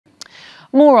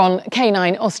More on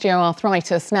canine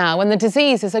osteoarthritis now, and the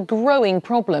disease is a growing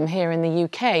problem here in the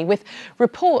UK, with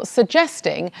reports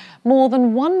suggesting more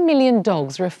than 1 million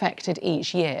dogs are affected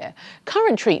each year.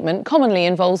 Current treatment commonly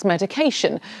involves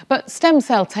medication, but stem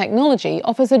cell technology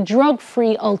offers a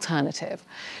drug-free alternative.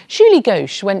 Shiulie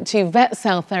Ghosh went to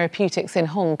VetCell Therapeutics in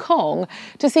Hong Kong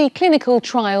to see clinical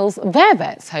trials their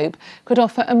vets hope could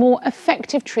offer a more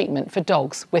effective treatment for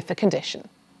dogs with the condition.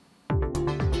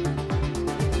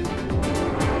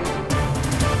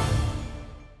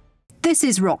 This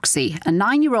is Roxy, a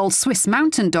 9-year-old Swiss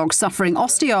mountain dog suffering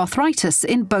osteoarthritis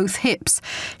in both hips.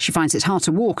 She finds it hard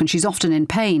to walk and she's often in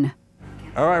pain.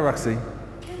 All right, Roxy.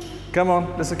 Come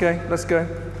on, that's okay, let's go.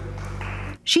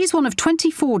 She's one of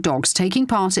 24 dogs taking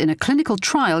part in a clinical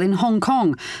trial in Hong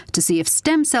Kong to see if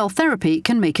stem cell therapy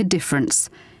can make a difference.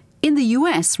 In the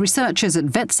US, researchers at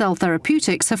VetCell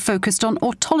Therapeutics have focused on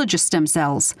autologous stem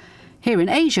cells. Here in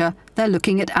Asia, they're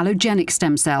looking at allogenic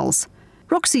stem cells.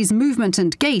 Roxy's movement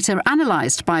and gait are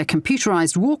analysed by a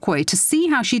computerised walkway to see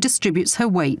how she distributes her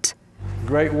weight.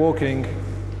 Great walking.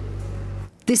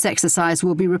 This exercise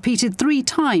will be repeated 3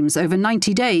 times over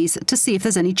 90 days to see if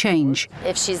there's any change.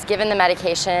 If she's given the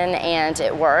medication and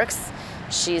it works,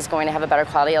 she's going to have a better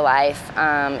quality of life.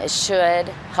 It should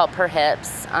help her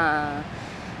hips,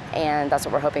 and that's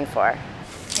what we're hoping for.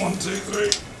 1, 2,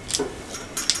 3.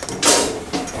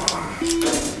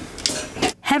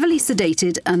 Heavily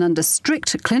sedated and under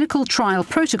strict clinical trial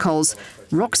protocols,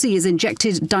 Roxy is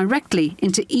injected directly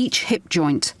into each hip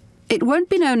joint. It won't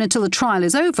be known until the trial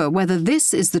is over whether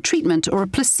this is the treatment or a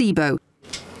placebo.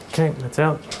 OK, that's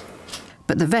out.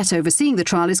 But the vet overseeing the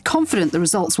trial is confident the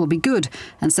results will be good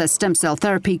and says stem cell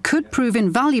therapy could prove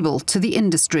invaluable to the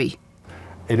industry.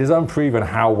 It is unproven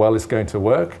how well it's going to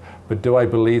work, but do I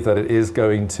believe that it is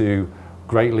going to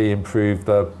greatly improve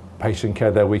the patient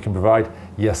care that we can provide?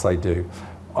 Yes, I do.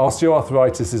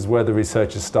 Osteoarthritis is where the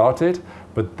research has started,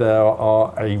 but there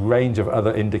are a range of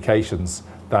other indications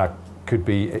that could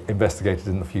be investigated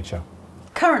in the future.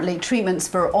 Currently, treatments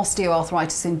for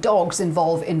osteoarthritis in dogs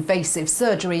involve invasive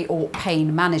surgery or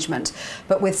pain management.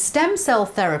 But with stem cell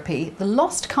therapy, the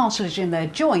lost cartilage in their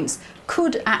joints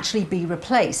could actually be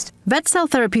replaced. VetCell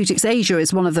Therapeutics Asia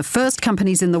is one of the first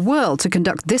companies in the world to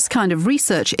conduct this kind of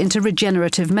research into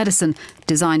regenerative medicine,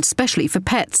 designed specially for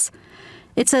pets.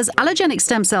 It says allogenic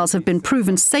stem cells have been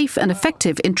proven safe and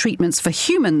effective in treatments for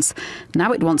humans.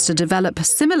 Now it wants to develop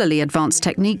similarly advanced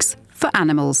techniques for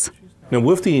animals. Now,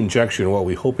 with the injection, what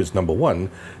we hope is, number 1,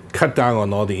 cut down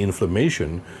on all the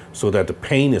inflammation so that the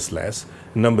pain is less.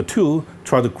 Number 2,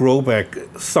 try to grow back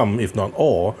some, if not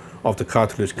all, of the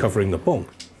cartilage covering the bone.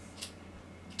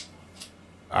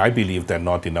 I believe that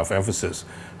not enough emphasis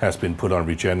has been put on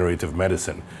regenerative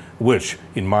medicine, which,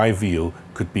 in my view,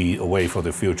 could be a way for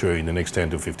the future in the next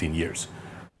 10 to 15 years.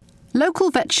 Local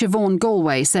vet Shevaun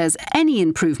Gallwey says any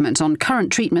improvement on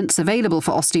current treatments available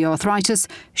for osteoarthritis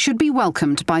should be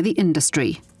welcomed by the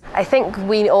industry. I think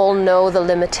we all know the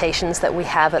limitations that we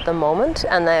have at the moment,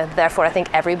 and therefore I think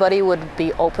everybody would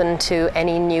be open to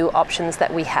any new options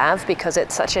that we have, because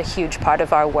it's such a huge part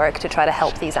of our work to try to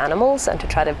help these animals and to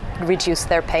try to reduce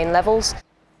their pain levels.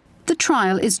 The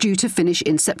trial is due to finish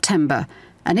in September,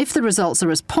 and if the results are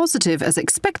as positive as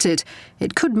expected,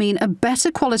 it could mean a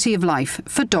better quality of life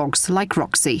for dogs like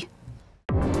Roxy.